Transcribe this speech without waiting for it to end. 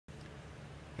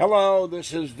Hello,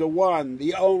 this is the one,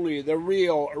 the only, the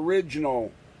real,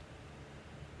 original,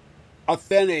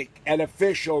 authentic, and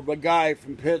official, the guy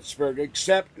from Pittsburgh.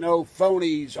 Accept no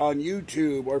phonies on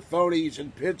YouTube or phonies in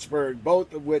Pittsburgh,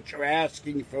 both of which are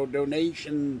asking for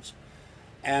donations,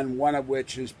 and one of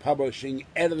which is publishing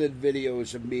edited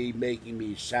videos of me making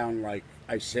me sound like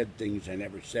I said things I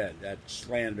never said. That's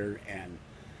slander and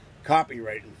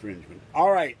copyright infringement. All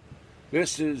right,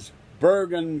 this is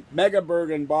Burgh, Mega Burgh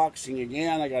unboxing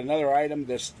again. I got another item.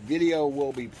 This video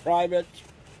will be private.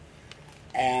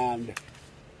 And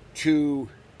to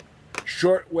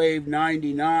Shortwave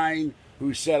 99,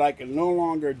 who said I can no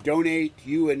longer donate to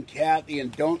you and Kathy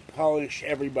and don't punish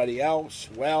everybody else.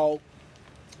 Well,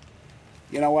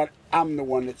 you know what? I'm the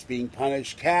one that's being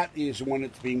punished. Kathy is the one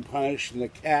that's being punished, and the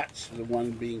cat's the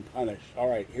one being punished.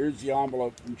 All right, here's the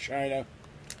envelope from China.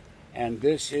 And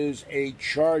this is a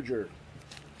charger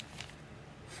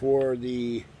for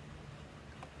the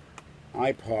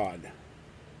iPod.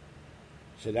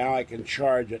 So now I can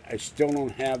charge it. I still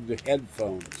don't have the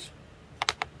headphones.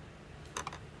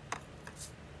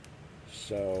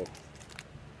 So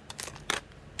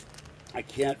I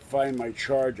can't find my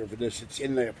charger for this. It's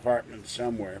in the apartment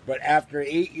somewhere. But after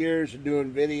 8 years of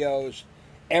doing videos,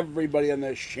 everybody on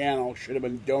this channel should have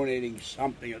been donating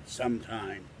something at some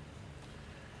time.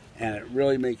 And it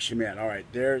really makes you mad. All right,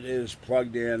 there it is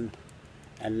plugged in.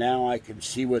 And now I can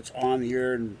see what's on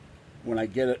here. And when I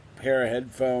get a pair of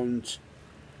headphones,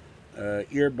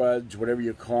 earbuds, whatever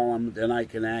you call them, then I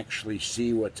can actually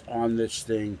see what's on this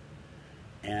thing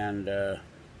and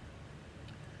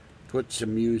put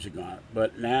some music on it.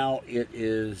 But now it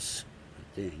is,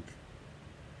 I think,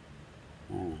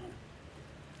 well,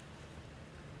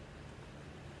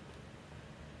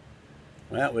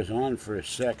 that was on for a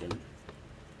second.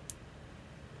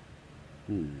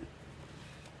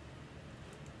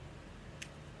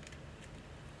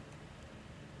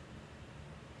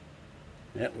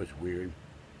 That was weird.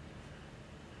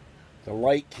 The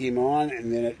light came on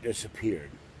and then it disappeared.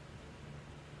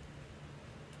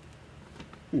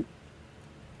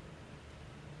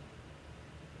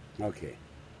 Okay.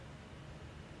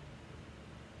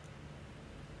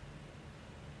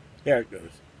 There it goes.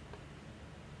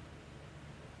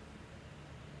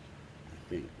 I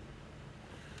think.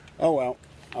 Oh well,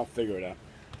 I'll figure it out.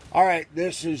 All right,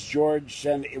 this is George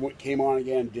Senda. It came on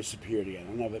again, disappeared again. I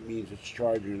don't know if it means it's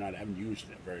charging or not. I haven't used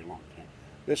it in a very long time.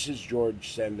 This is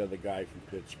George Senda, the guy from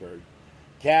Pittsburgh.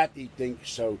 Kathy thinks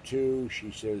so too.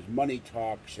 She says money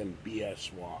talks and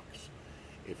BS walks.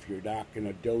 If you're not going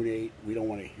to donate, we don't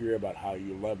want to hear about how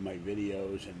you love my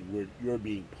videos and you're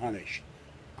being punished.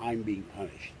 I'm being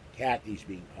punished. Kathy's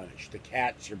being punished. The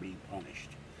cats are being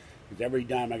punished. Because every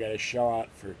time I got to shell out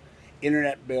for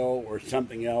internet bill or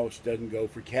something else, doesn't go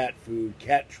for cat food,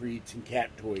 cat treats, and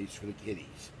cat toys for the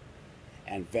kitties,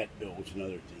 and vet bills and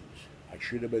other things. I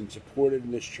should have been supported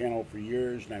in this channel for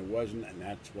years, and I wasn't, and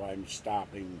that's why I'm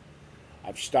stopping.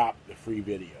 I've stopped the free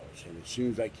videos, and as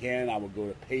soon as I can, I will go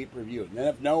to pay-per-view. And then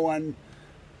if no one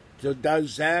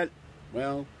does that,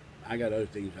 well, I got other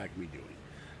things I can be doing.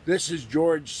 This is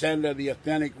George Senda, the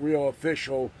authentic, real,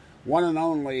 official, one and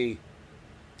only,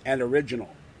 and original.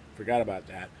 Forgot about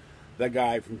that. The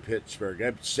guy from Pittsburgh.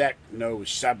 Accept no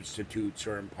substitutes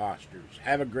or imposters.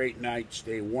 Have a great night.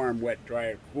 Stay warm, wet, dry,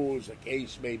 or cool as the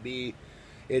case may be.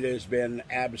 It has been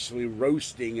absolutely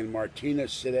roasting in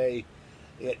Martinez today.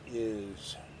 It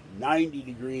is 90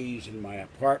 degrees in my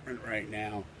apartment right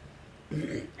now.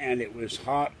 And it was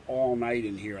hot all night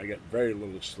in here. I got very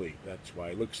little sleep. That's why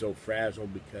I look so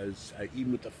frazzled, because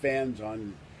even with the fans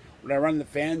on, when I run the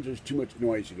fans, there's too much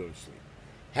noise to go to sleep.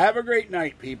 Have a great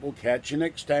night, people. Catch you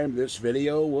next time. This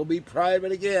video will be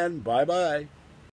private again. Bye-bye.